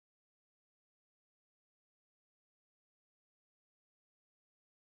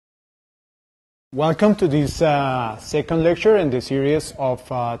Welcome to this second lecture in the series of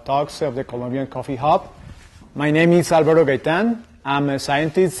talks of the Colombian Coffee Hub. My name is Álvaro Gaitán. I'm a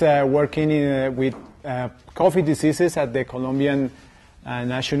scientist working with coffee diseases at the Colombian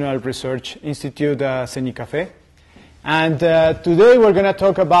National Research Institute, CENICAFE. And today we're going to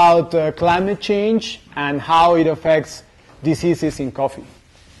talk about climate change and how it affects diseases in coffee.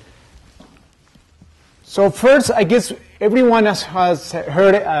 So first, I guess everyone has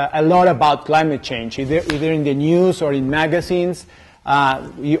heard a lot about climate change, either in the news or in magazines.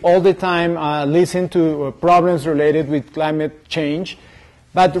 We all the time listen to problems related with climate change.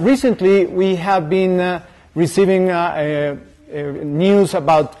 But recently, we have been receiving news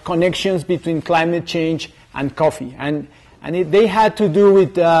about connections between climate change and coffee. And they had to do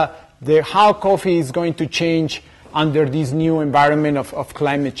with how coffee is going to change under this new environment of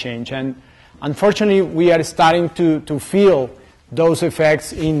climate change. And unfortunately, we are starting to feel those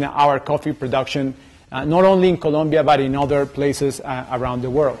effects in our coffee production, not only in Colombia, but in other places around the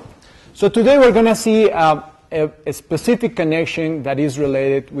world. So today we're going to see a specific connection that is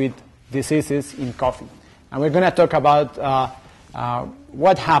related with diseases in coffee. And we're going to talk about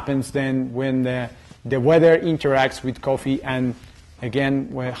what happens then when the weather interacts with coffee and,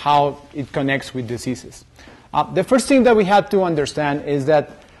 again, how it connects with diseases. The first thing that we have to understand is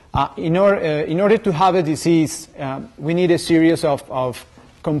that in order to have a disease, we need a series of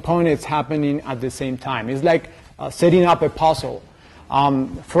components happening at the same time. It's like setting up a puzzle.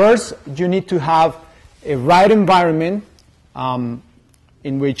 First, you need to have a right environment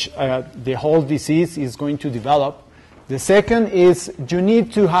in which the whole disease is going to develop. The second is you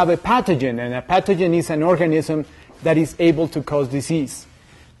need to have a pathogen, and a pathogen is an organism that is able to cause disease.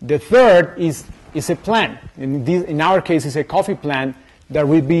 The third is a plant. In our case, it's a coffee plant that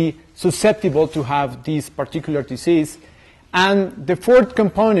will be susceptible to have this particular disease. And the fourth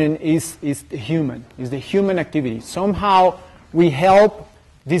component is the human activity. Somehow we help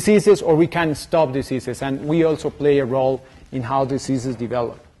diseases or we can stop diseases, and we also play a role in how diseases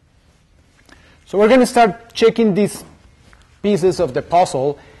develop. So we're going to start checking these pieces of the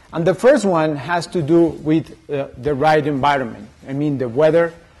puzzle, and the first one has to do with the right environment. I mean the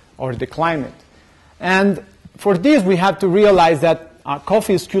weather or the climate. And for this we have to realize that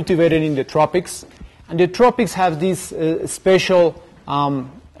coffee is cultivated in the tropics, and the tropics have this special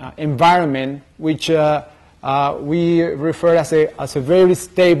environment which we refer as a very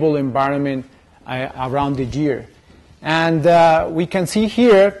stable environment around the year. And we can see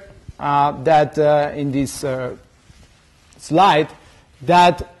here that in this slide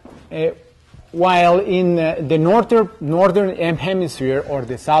that while in the northern hemisphere or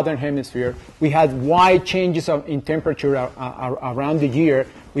the southern hemisphere, we had wide changes in temperature around the year.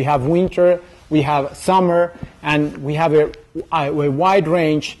 We have winter, we have summer, and we have a wide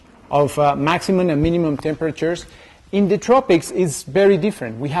range of maximum and minimum temperatures. In the tropics, it's very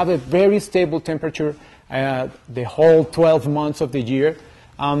different. We have a very stable temperature the whole 12 months of the year.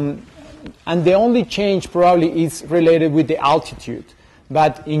 And the only change probably is related with the altitude.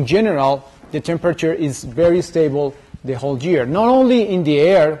 But in general, the temperature is very stable the whole year. Not only in the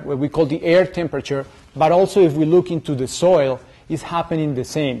air, what we call the air temperature, but also if we look into the soil, it's happening the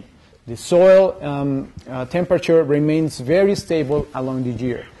same. The soil temperature remains very stable along the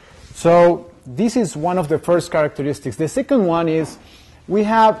year. So this is one of the first characteristics. The second one is we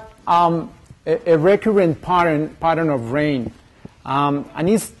have a recurrent pattern of rain. And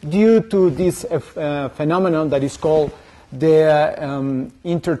it's due to this phenomenon that is called the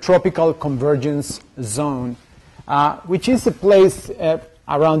intertropical convergence zone, which is a place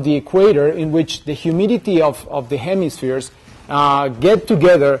around the equator in which the humidity of the hemispheres get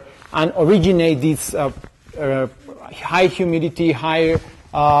together and originate this high humidity, high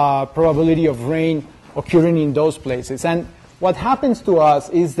probability of rain occurring in those places. And what happens to us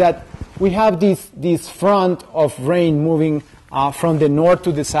is that we have this front of rain moving from the north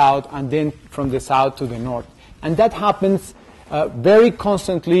to the south and then from the south to the north. And that happens very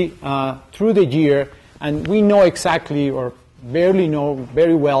constantly through the year, and we know exactly or barely know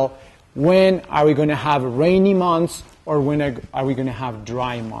very well when are we going to have rainy months or when are we going to have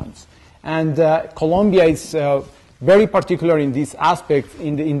dry months. And Colombia is very particular in this aspect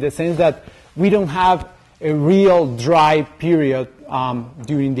in the sense that we don't have a real dry period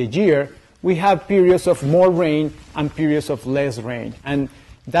during the year. We have periods of more rain and periods of less rain. And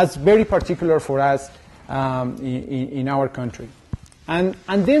that's very particular for us in our country. And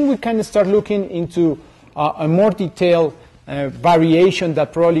then we can start looking into a more detailed variation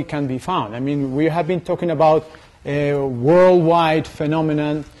that probably can be found. I mean, we have been talking about a worldwide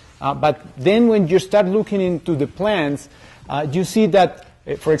phenomenon, but then when you start looking into the plants, you see that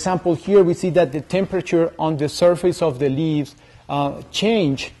for example, here we see that the temperature on the surface of the leaves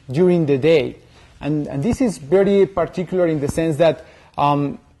change during the day. And this is very particular in the sense that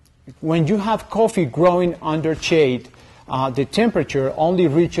when you have coffee growing under shade, the temperature only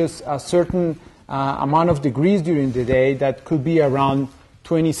reaches a certain amount of degrees during the day that could be around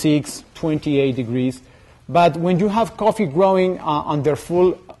 26, 28 degrees. But when you have coffee growing under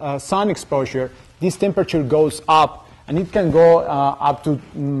full sun exposure, this temperature goes up, and it can go up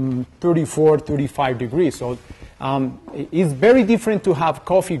to 34, 35 degrees. So it's very different to have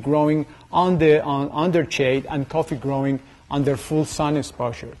coffee growing under shade and coffee growing under full sun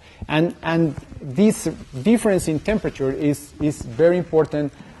exposure. And this difference in temperature is very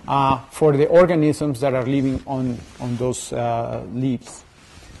important for the organisms that are living on those leaves.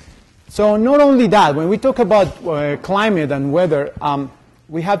 So not only that, when we talk about climate and weather,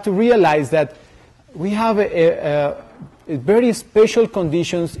 we have to realize that we have a very special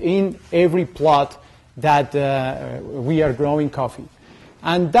conditions in every plot that we are growing coffee.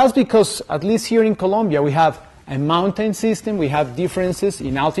 And that's because, at least here in Colombia, we have a mountain system. We have differences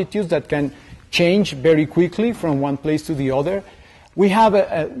in altitudes that can change very quickly from one place to the other. We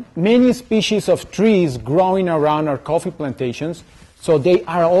have many species of trees growing around our coffee plantations, so they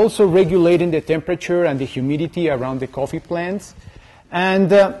are also regulating the temperature and the humidity around the coffee plants.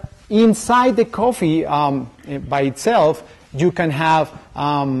 And inside the coffee by itself, you can have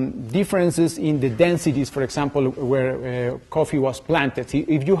differences in the densities, for example, where coffee was planted.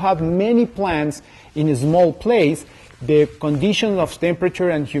 If you have many plants in a small place, the conditions of temperature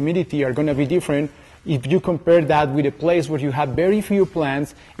and humidity are going to be different if you compare that with a place where you have very few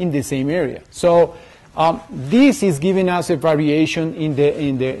plants in the same area. So this is giving us a variation in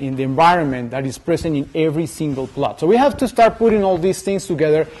the environment that is present in every single plot. So we have to start putting all these things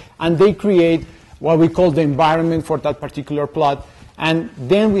together, and they create what we call the environment for that particular plot. And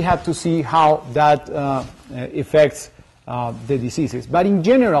then we have to see how that affects the diseases. But in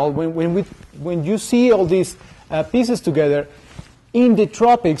general, when you see all these pieces together, in the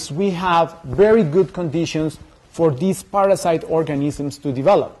tropics, we have very good conditions for these parasite organisms to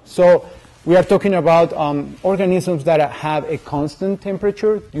develop. So we are talking about organisms that have a constant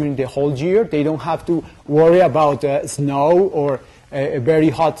temperature during the whole year. They don't have to worry about snow or a very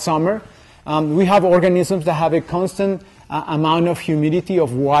hot summer. We have organisms that have a constant amount of humidity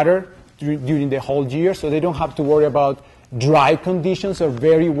of water during the whole year, so they don't have to worry about dry conditions or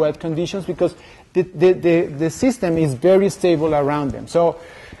very wet conditions, because the system is very stable around them. So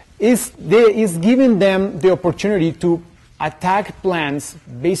it's giving them the opportunity to attack plants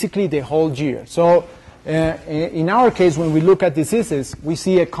basically the whole year. So in our case, when we look at diseases, we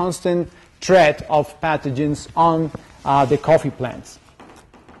see a constant threat of pathogens on the coffee plants.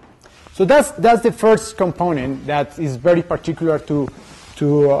 So that's the first component that is very particular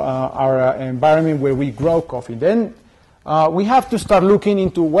to our environment where we grow coffee. Then we have to start looking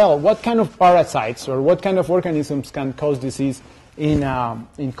into, well, what kind of parasites or what kind of organisms can cause disease in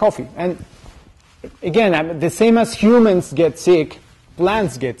coffee. And again, the same as humans get sick,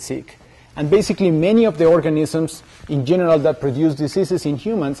 plants get sick. And basically many of the organisms in general that produce diseases in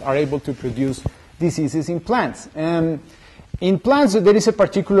humans are able to produce diseases in plants. In plants, there is a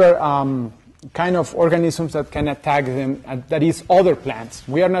particular kind of organisms that can attack them, and that is other plants.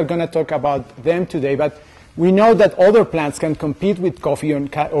 We are not going to talk about them today, but we know that other plants can compete with coffee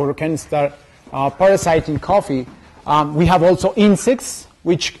or can start parasiting coffee. We have also insects,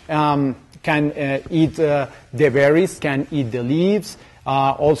 which can eat the berries, can eat the leaves,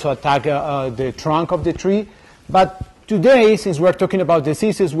 also attack the trunk of the tree. But today, since we're talking about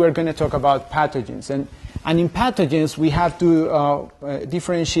diseases, we're going to talk about pathogens. And in pathogens, we have to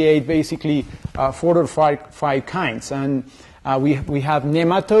differentiate basically 4 or 5 kinds. And we have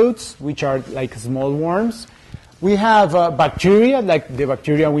nematodes, which are like small worms. We have bacteria, like the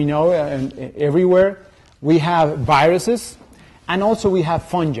bacteria we know everywhere. We have viruses. And also we have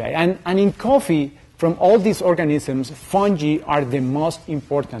fungi. And in coffee, from all these organisms, fungi are the most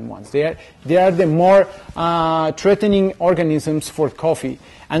important ones. They are the more threatening organisms for coffee.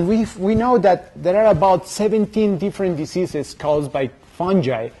 And we know that there are about 17 different diseases caused by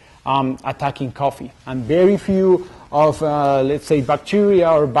fungi attacking coffee, and very few of, let's say, bacteria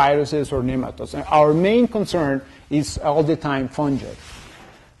or viruses or nematodes. And our main concern is all the time fungi.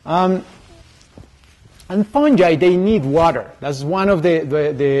 And fungi, they need water. That's one of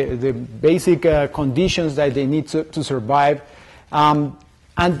the basic conditions that they need to survive. And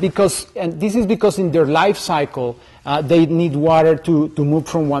this is because in their life cycle, they need water to move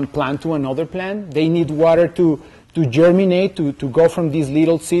from one plant to another plant. They need water to germinate, to go from this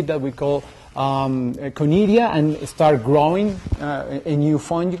little seed that we call conidia and start growing a new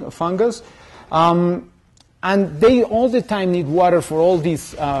fungus. And they all the time need water for all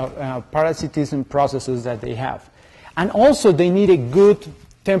these parasitism processes that they have. And also they need a good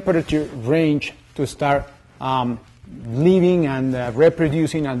temperature range to start living and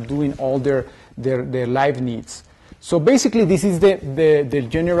reproducing and doing all their life needs. So basically this is the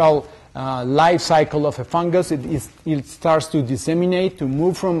general life cycle of a fungus. It starts to disseminate, to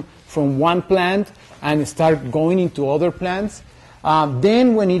move from one plant and start going into other plants.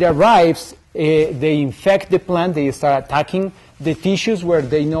 Then when it arrives, they infect the plant, they start attacking the tissues where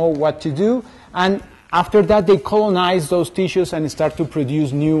they know what to do, and after that they colonize those tissues and start to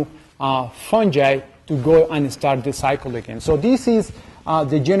produce new fungi to go and start the cycle again. So this is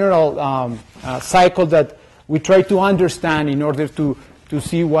the general cycle that we try to understand in order to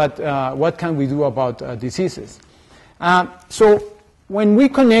see what can we do about diseases. So when we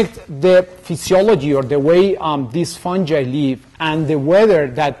connect the physiology or the way these fungi live and the weather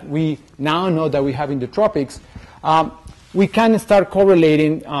that we now know that we have in the tropics, we can start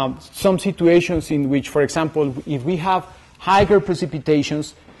correlating some situations in which, for example, if we have higher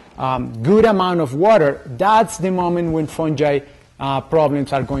precipitations, good amount of water, that's the moment when fungi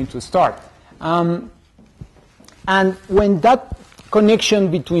problems are going to start. And when that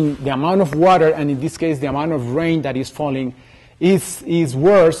connection between the amount of water and, in this case, the amount of rain that is falling is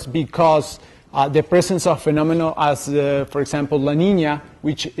worse because the presence of phenomena as, for example, La Nina,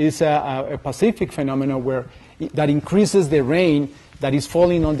 which is a Pacific phenomenon that increases the rain that is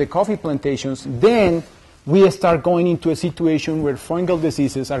falling on the coffee plantations, then we start going into a situation where fungal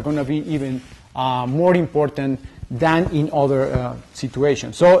diseases are going to be even more important than in other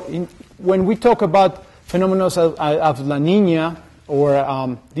situations. So when we talk about phenomena of La Nina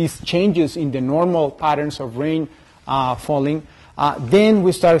or these changes in the normal patterns of rain falling, then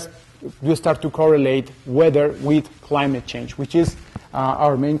we start to correlate weather with climate change, which is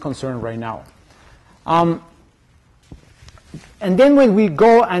our main concern right now. And then when we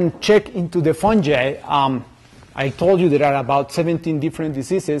go and check into the fungi, I told you there are about 17 different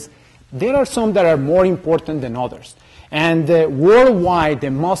diseases. There are some that are more important than others. And worldwide,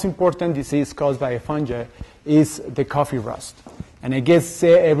 the most important disease caused by a fungi is the coffee rust. And I guess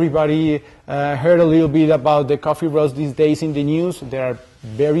everybody heard a little bit about the coffee rust these days in the news. There are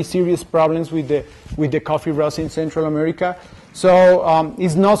very serious problems with the coffee rust in Central America. So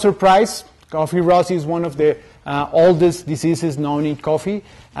it's no surprise. Coffee rust is one of the oldest diseases known in coffee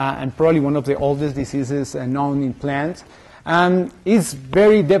and probably one of the oldest diseases known in plants. It's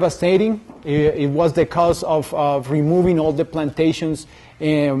very devastating. It was the cause of removing all the plantations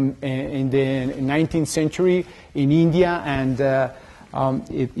in the 19th century in India, and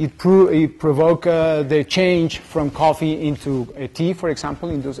it provoked the change from coffee into tea, for example,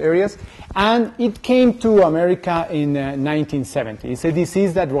 in those areas. And it came to America in 1970. It's a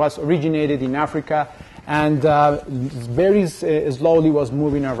disease that was originated in Africa and very slowly was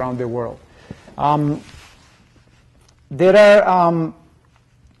moving around the world. There are,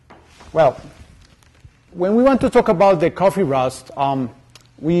 well, when we want to talk about the coffee rust,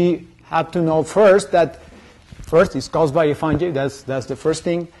 we have to know first that it's caused by a fungi. That's the first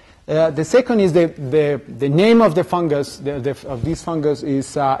thing. The second is the name of the fungus, of this fungus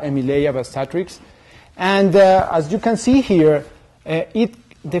is Emileia bastatrix. And as you can see here,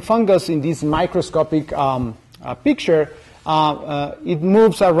 the fungus in this microscopic picture, it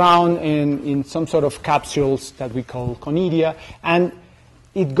moves around in some sort of capsules that we call conidia, and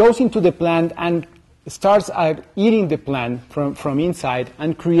it goes into the plant and starts eating the plant from inside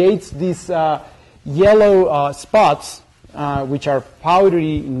and creates these yellow spots, which are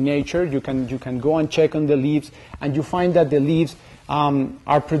powdery in nature. You can go and check on the leaves, and you find that the leaves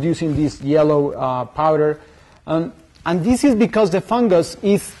are producing this yellow powder. And this is because the fungus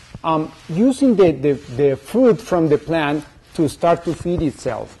is using the food from the plant to start to feed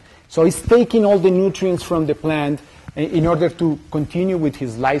itself. So it's taking all the nutrients from the plant in order to continue with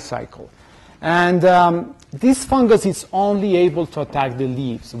his life cycle. And this fungus is only able to attack the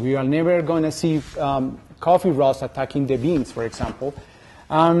leaves. We are never going to see coffee rust attacking the beans, for example.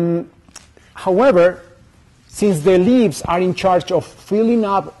 However, since the leaves are in charge of filling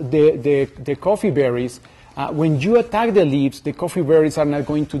up the coffee berries, when you attack the leaves, the coffee berries are not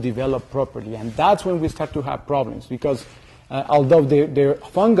going to develop properly. And that's when we start to have problems, because although the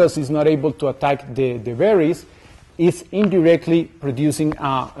fungus is not able to attack the berries, it's indirectly producing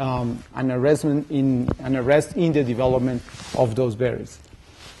an arrest in the development of those berries.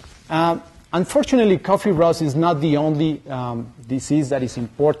 Unfortunately, coffee rust is not the only disease that is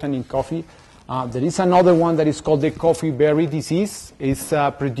important in coffee. There is another one that is called the coffee berry disease. It's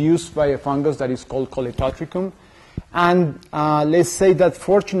produced by a fungus that is called Coletotricum. And let's say that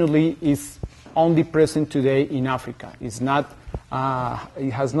fortunately is only present today in Africa. It's not,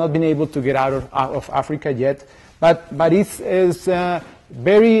 it has not been able to get out of Africa yet, but it's it's a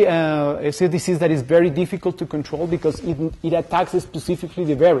disease that is very difficult to control because it attacks specifically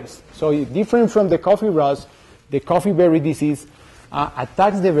the berries. So different from the coffee rust, the coffee berry disease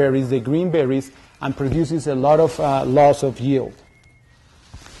attacks the berries, the green berries, and produces a lot of loss of yield.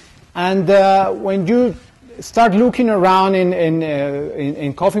 And when you start looking around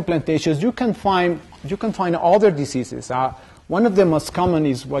in coffee plantations, you can find other diseases. One of the most common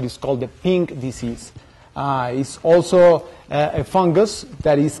is what is called the pink disease. It's also a fungus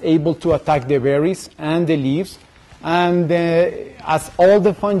that is able to attack the berries and the leaves. And as all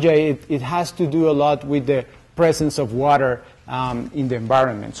the fungi, it has to do a lot with the presence of water in the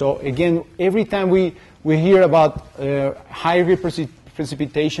environment. So again, every time we hear about high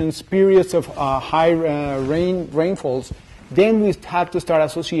precipitations, periods of high rainfalls, then we have to start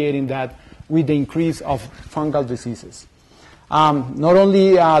associating that with the increase of fungal diseases. Not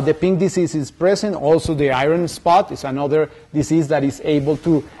only the pink disease is present, also the iron spot is another disease that is able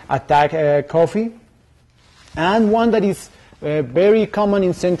to attack coffee. And one that is very common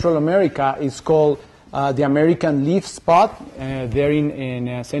in Central America is called the American leaf spot. There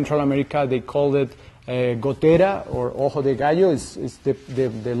in Central America they call it gotera or ojo de gallo is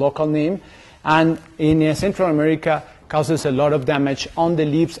the local name. And in Central America causes a lot of damage on the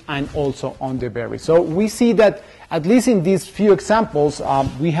leaves and also on the berries. So we see that at least in these few examples,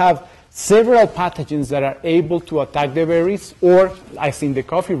 we have several pathogens that are able to attack the berries, or as in the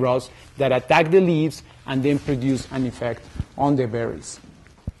coffee rust, that attack the leaves and then produce an effect on the berries.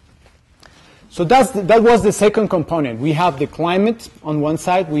 So that was the second component. We have the climate on one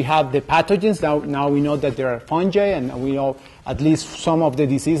side. We have the pathogens. Now we know that there are fungi, and we know at least some of the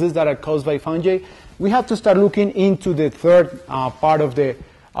diseases that are caused by fungi. We have to start looking into the third part of the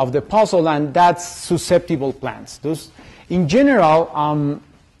puzzle, and that's susceptible plants. In general,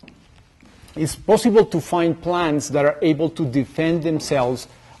 it's possible to find plants that are able to defend themselves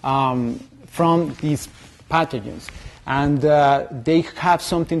from these pathogens. And they have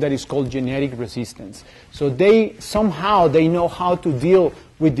something that is called genetic resistance. So they know how to deal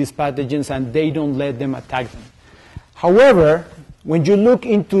with these pathogens, and they don't let them attack them. However, when you look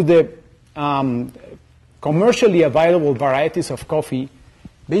into the commercially available varieties of coffee,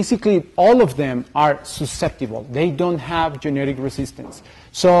 basically all of them are susceptible. They don't have genetic resistance.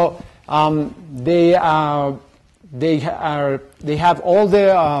 So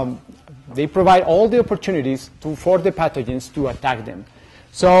they provide all the opportunities for the pathogens to attack them.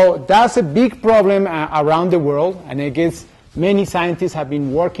 So that's a big problem around the world, and I guess many scientists have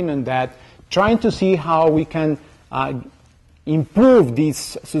been working on that, trying to see how we can improve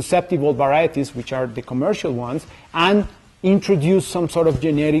these susceptible varieties, which are the commercial ones, and introduce some sort of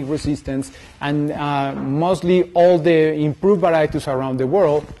genetic resistance. And mostly all the improved varieties around the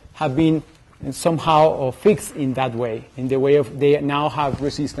world have been somehow fixed in that way, in the way of they now have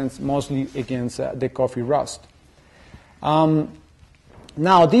resistance mostly against the coffee rust.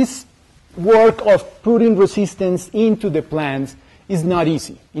 Now, this work of putting resistance into the plants is not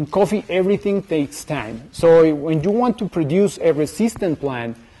easy. In coffee, everything takes time. So when you want to produce a resistant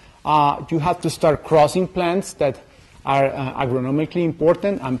plant, you have to start crossing plants that are agronomically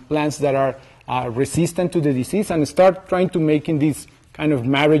important and plants that are resistant to the disease, and start trying to making these kind of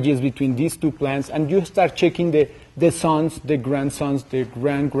marriages between these two plants, and you start checking the sons, the grandsons, the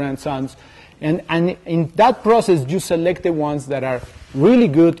grand-grandsons, and in that process you select the ones that are really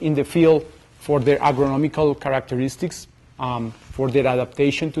good in the field for their agronomical characteristics, for their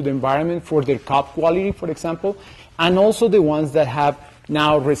adaptation to the environment, for their cup quality, for example, and also the ones that have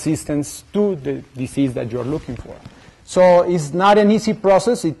now resistance to the disease that you're looking for. So it's not an easy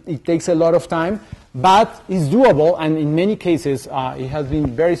process. It takes a lot of time, but it's doable, and in many cases it has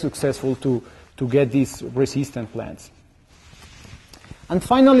been very successful to get these resistant plants. And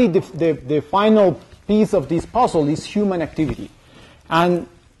finally, the final piece of this puzzle is human activity. And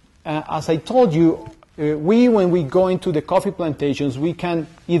as I told you, when we go into the coffee plantations, we can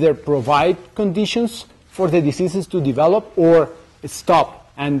either provide conditions for the diseases to develop or stop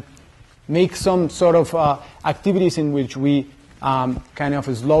and make some sort of activities in which we kind of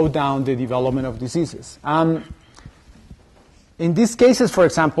slow down the development of diseases. In these cases, for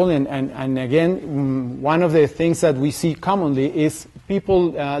example, and again, one of the things that we see commonly is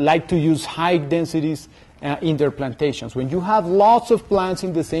people like to use high densities in their plantations. When you have lots of plants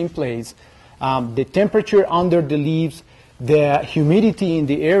in the same place, the temperature under the leaves, the humidity in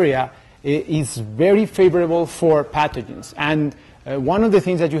the area is very favorable for pathogens. And one of the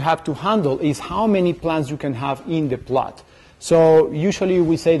things that you have to handle is how many plants you can have in the plot. So usually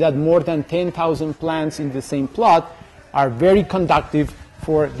we say that more than 10,000 plants in the same plot are very conducive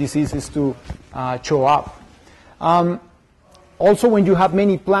for diseases to show up. Also, when you have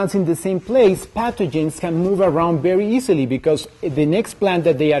many plants in the same place, pathogens can move around very easily because the next plant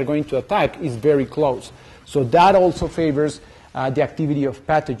that they are going to attack is very close. So that also favors the activity of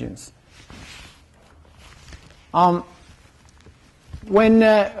pathogens.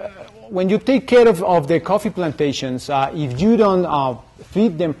 When you take care of the coffee plantations, if you don't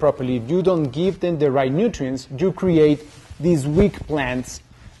feed them properly, if you don't give them the right nutrients, you create these weak plants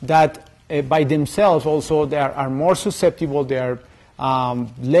that by themselves also they are more susceptible, they are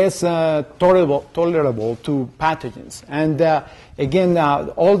less tolerable to pathogens. And again,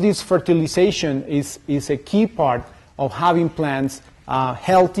 all this fertilization is a key part of having plants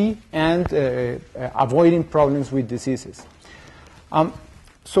healthy and avoiding problems with diseases.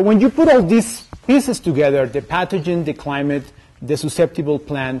 So when you put all these pieces together, the pathogen, the climate, the susceptible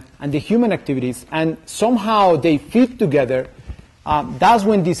plant, and the human activities, and somehow they fit together, that's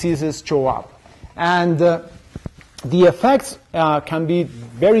when diseases show up. And the effects can be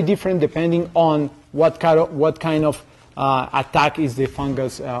very different depending on what kind of attack is the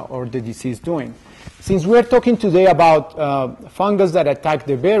fungus or the disease doing. Since we're talking today about fungus that attack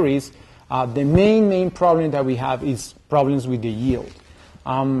the berries, the main problem that we have is problems with the yield.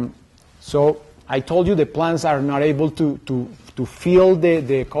 So I told you the plants are not able to fill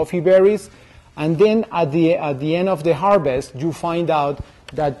the coffee berries. And then at the end of the harvest, you find out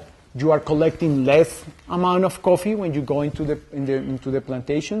that you are collecting less amount of coffee when you go into the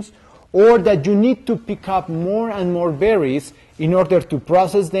plantations, or that you need to pick up more and more berries in order to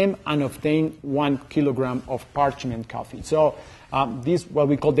process them and obtain 1 kilogram of parchment coffee. So this what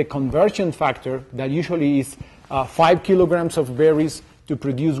we call the conversion factor, that usually is 5 kilograms of berries to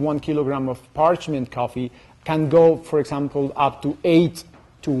produce 1 kilogram of parchment coffee, can go, for example, up to 8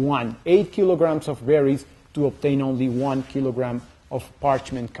 kilograms of berries to obtain only 1 kilogram of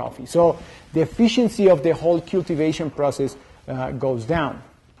parchment coffee. So the efficiency of the whole cultivation process goes down.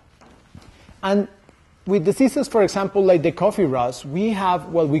 And with diseases, for example, like the coffee rust, we have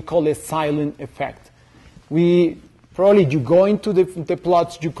what we call a silent effect. You go into the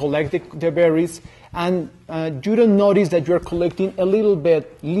plots, you collect the berries, and you don't notice that you're collecting a little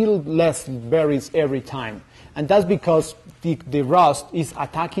less berries every time. And that's because the rust is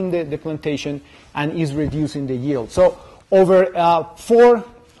attacking the plantation and is reducing the yield. So over 4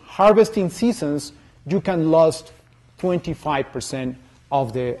 harvesting seasons, you can lose 25%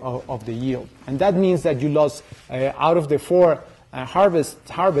 of the yield. And that means that you lost, out of the 4 harvest,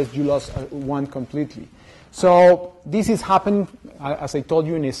 you lost 1 completely. So this is happening, as I told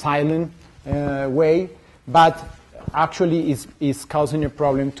you, in a silent way, but actually is causing a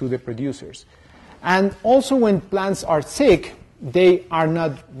problem to the producers. And also when plants are sick, they are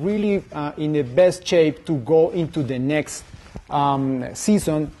not really in the best shape to go into the next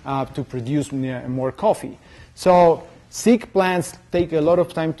season to produce more coffee. So sick plants take a lot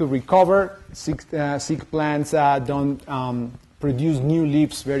of time to recover. Sick plants don't produce new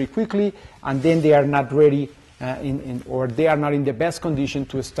leaves very quickly, and then they are not ready or they are not in the best condition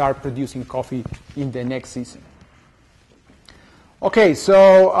to start producing coffee in the next season. Okay,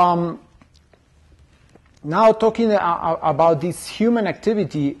 so now talking about this human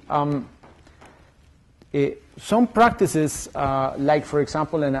activity, some practices, like for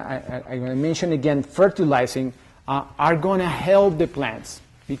example, and I mention again, fertilizing, are going to help the plants,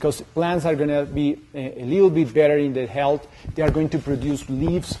 because plants are going to be a little bit better in their health. They are going to produce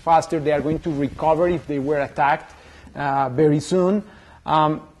leaves faster. They are going to recover if they were attacked very soon.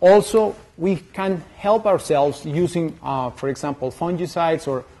 Also, we can help ourselves using, for example, fungicides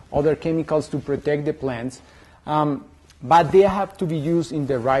or other chemicals to protect the plants, but they have to be used in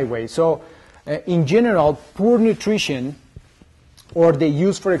the right way. So in general, poor nutrition, or the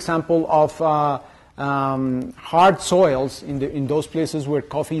use, for example, of hard soils in those places where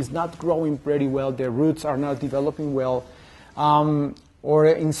coffee is not growing very well, the roots are not developing well, or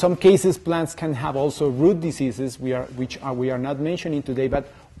in some cases plants can have also root diseases, which we are not mentioning today, but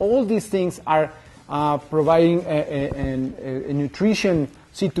all these things are providing a nutrition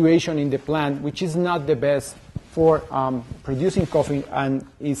situation in the plant which is not the best for producing coffee and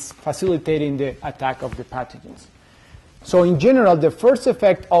is facilitating the attack of the pathogens. So in general, the first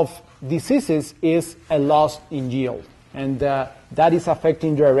effect of diseases is a loss in yield, and that is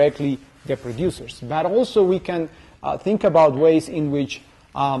affecting directly the producers. But also we can think about ways in which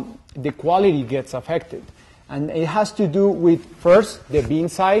the quality gets affected. And it has to do with, first, the bean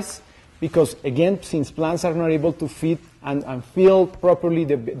size. because, again, since plants are not able to feed and fill properly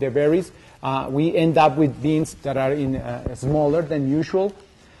the berries, we end up with beans that are smaller than usual.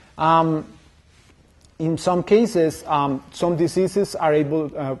 In some cases, some diseases are able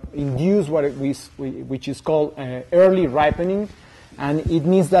to induce which is called early ripening, and it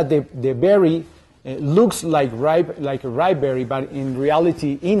means that the berry looks like a ripe berry, but in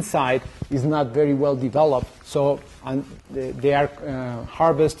reality, inside is not very well developed. So they are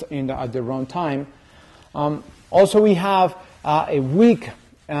harvested at the wrong time. Also, we have a weak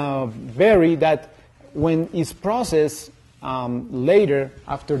berry that, when it's processed later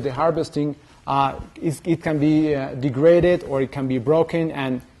after the harvesting, it can be degraded or it can be broken,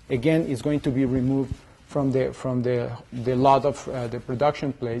 and again, it's going to be removed from the lot of the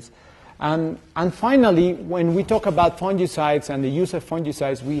production place. And finally, when we talk about fungicides and the use of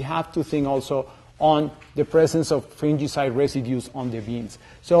fungicides, we have to think also on the presence of fungicide residues on the beans.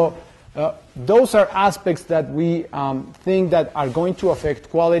 So those are aspects that we think that are going to affect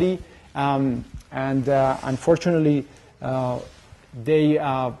quality, and unfortunately, they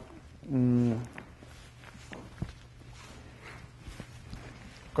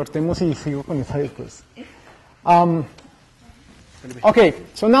cortemos y sigo con esa después. Okay,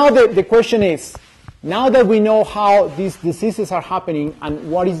 so now the question is, now that we know how these diseases are happening and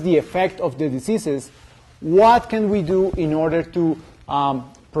what is the effect of the diseases, what can we do in order to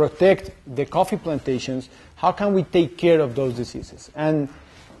protect the coffee plantations? How can we take care of those diseases? And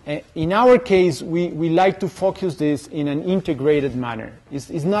in our case, we like to focus this in an integrated manner.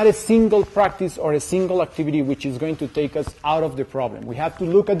 It's not a single practice or a single activity which is going to take us out of the problem. We have to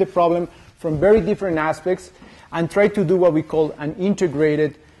look at the problem from very different aspects and try to do what we call an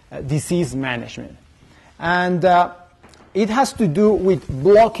integrated disease management. And it has to do with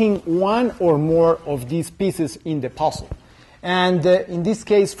blocking one or more of these pieces in the puzzle. And in this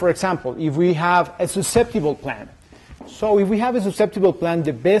case, for example, if we have a susceptible plant, so if we have a susceptible plant,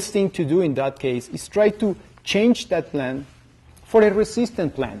 the best thing to do in that case is try to change that plant for a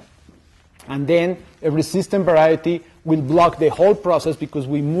resistant plant. And then a resistant variety will block the whole process because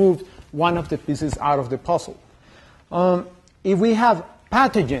we moved one of the pieces out of the puzzle. If we have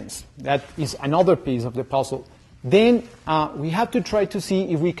pathogens, that is another piece of the puzzle, then we have to try to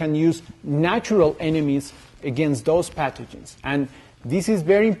see if we can use natural enemies against those pathogens. And this is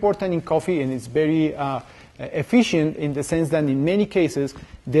very important in coffee, and it's very efficient in the sense that in many cases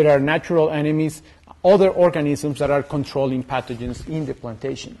there are natural enemies, other organisms that are controlling pathogens in the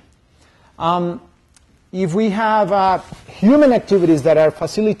plantation. If we have human activities that are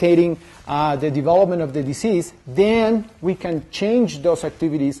facilitating the development of the disease, then we can change those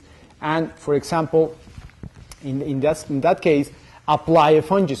activities and, for example, in that case, apply a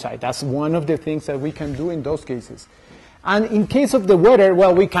fungicide. That's one of the things that we can do in those cases. And in case of the weather,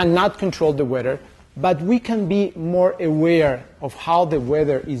 well, we cannot control the weather, but we can be more aware of how the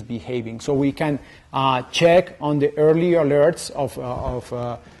weather is behaving. So we can check on the early alerts of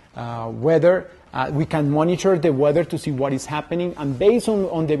weather. We can monitor the weather to see what is happening, and based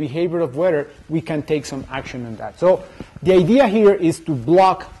on the behavior of weather, we can take some action on that. So the idea here is to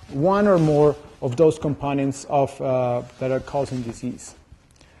block one or more of those components that are causing disease.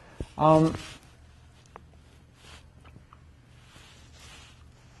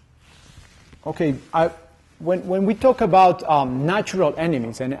 Okay, when we talk about natural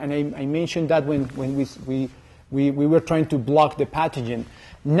enemies, and I mentioned that when we were trying to block the pathogen,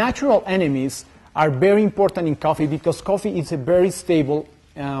 natural enemies are very important in coffee because coffee is a very stable,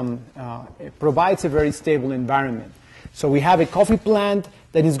 provides a very stable environment. So we have a coffee plant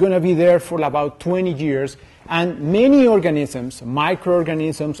that is going to be there for about 20 years, and many organisms,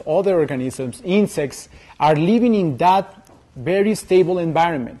 microorganisms, other organisms, insects, are living in that very stable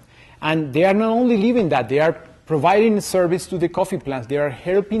environment. And they are not only living that, they are providing service to the coffee plants. They are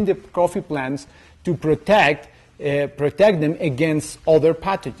helping the coffee plants to protect them against other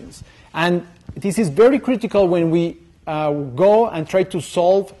pathogens. And this is very critical when we go and try to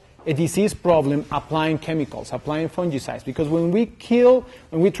solve a disease problem applying chemicals, applying fungicides. Because when we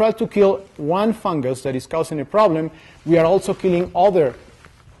try to kill one fungus that is causing a problem, we are also killing other,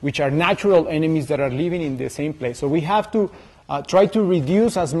 which are natural enemies that are living in the same place. So we have to try to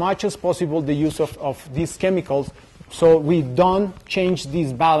reduce as much as possible the use of these chemicals so we don't change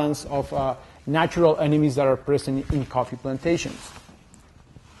this balance of natural enemies that are present in coffee plantations.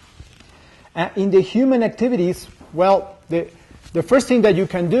 In the human activities, well, the first thing that you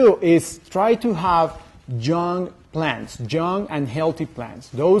can do is try to have young plants, young and healthy plants.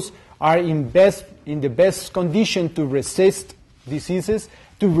 Those are in the best condition to resist diseases,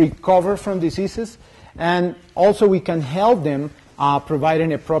 to recover from diseases, and also we can help them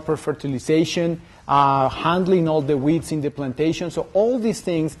providing a proper fertilization, handling all the weeds in the plantation. So all these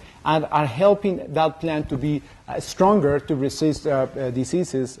things are helping that plant to be stronger to resist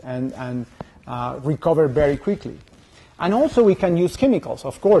diseases and recover very quickly. And also we can use chemicals,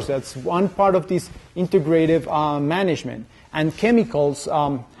 of course. That's one part of this integrative management. And chemicals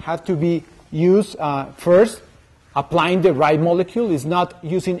have to be used first, applying the right molecule. Is not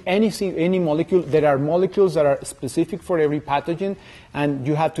using any molecule. There are molecules that are specific for every pathogen, and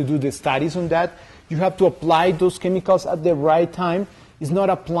you have to do the studies on that. You have to apply those chemicals at the right time. It's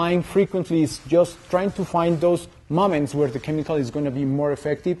not applying frequently. It's just trying to find those moments where the chemical is going to be more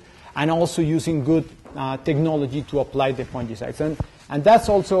effective, and also using good technology to apply the fungicides. And that's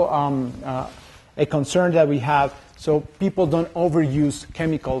also a concern that we have, so people don't overuse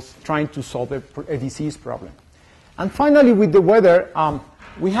chemicals trying to solve a disease problem. And finally, with the weather,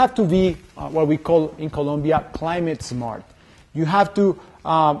 we have to be what we call in Colombia climate smart. You have to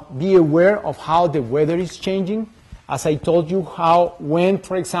be aware of how the weather is changing. As I told you, when,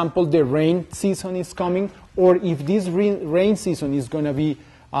 for example, the rain season is coming, or if this rain season is going to be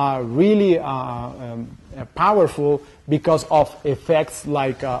really powerful because of effects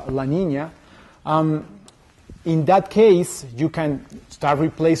like La Nina. In that case, you can start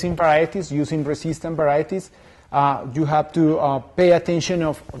replacing varieties, using resistant varieties. You have to pay attention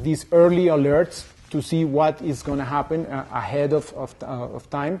of these early alerts to see what is going to happen ahead of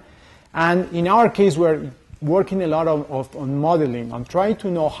time. And in our case, we're working a lot on modeling, on trying to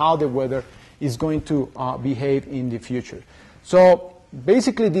know how the weather is going to behave in the future. So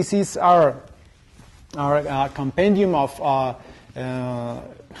basically, this is our compendium of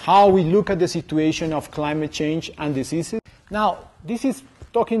how we look at the situation of climate change and diseases. Now, this is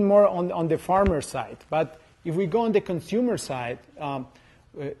talking more on the farmer side, but if we go on the consumer side,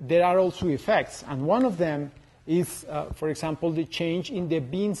 there are also effects, and one of them is, for example, the change in the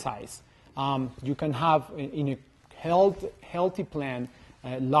bean size. You can have, in a healthy plant,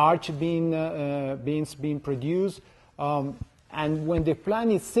 large beans being produced, and when the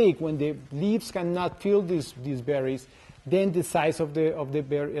plant is sick, when the leaves cannot fill these berries, then the size of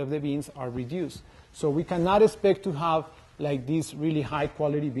the beans are reduced. So we cannot expect to have like these really high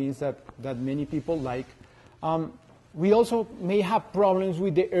quality beans that many people like. We also may have problems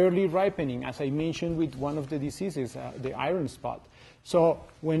with the early ripening, as I mentioned with one of the diseases, the iron spot. So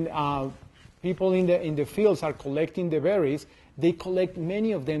when people in the fields are collecting the berries, they collect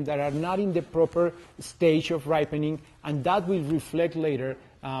many of them that are not in the proper stage of ripening, and that will reflect later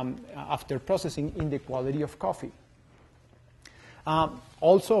after processing in the quality of coffee.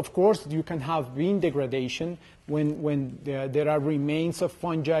 Also, of course, you can have bean degradation when there are remains of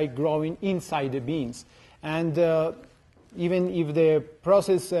fungi growing inside the beans. And even if the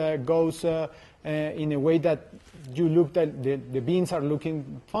process goes in a way that you look that the beans are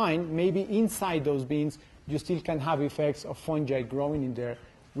looking fine, maybe inside those beans you still can have effects of fungi growing in there,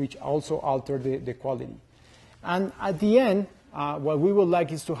 which also alter the quality. And at the end, what we would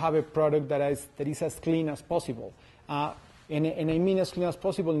like is to have a product that is as clean as possible. And I mean as clean as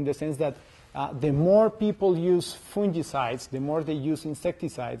possible in the sense that the more people use fungicides, the more they use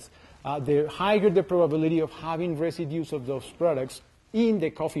insecticides, the higher the probability of having residues of those products in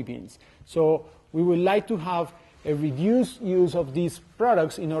the coffee beans. So we would like to have a reduced use of these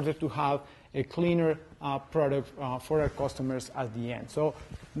products in order to have a cleaner product for our customers at the end. So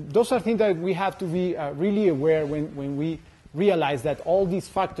those are things that we have to be really aware when we realize that all these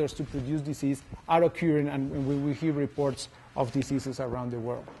factors to produce disease are occurring, and when we hear reports of diseases around the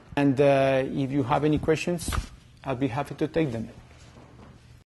world. And if you have any questions, I'll be happy to take them.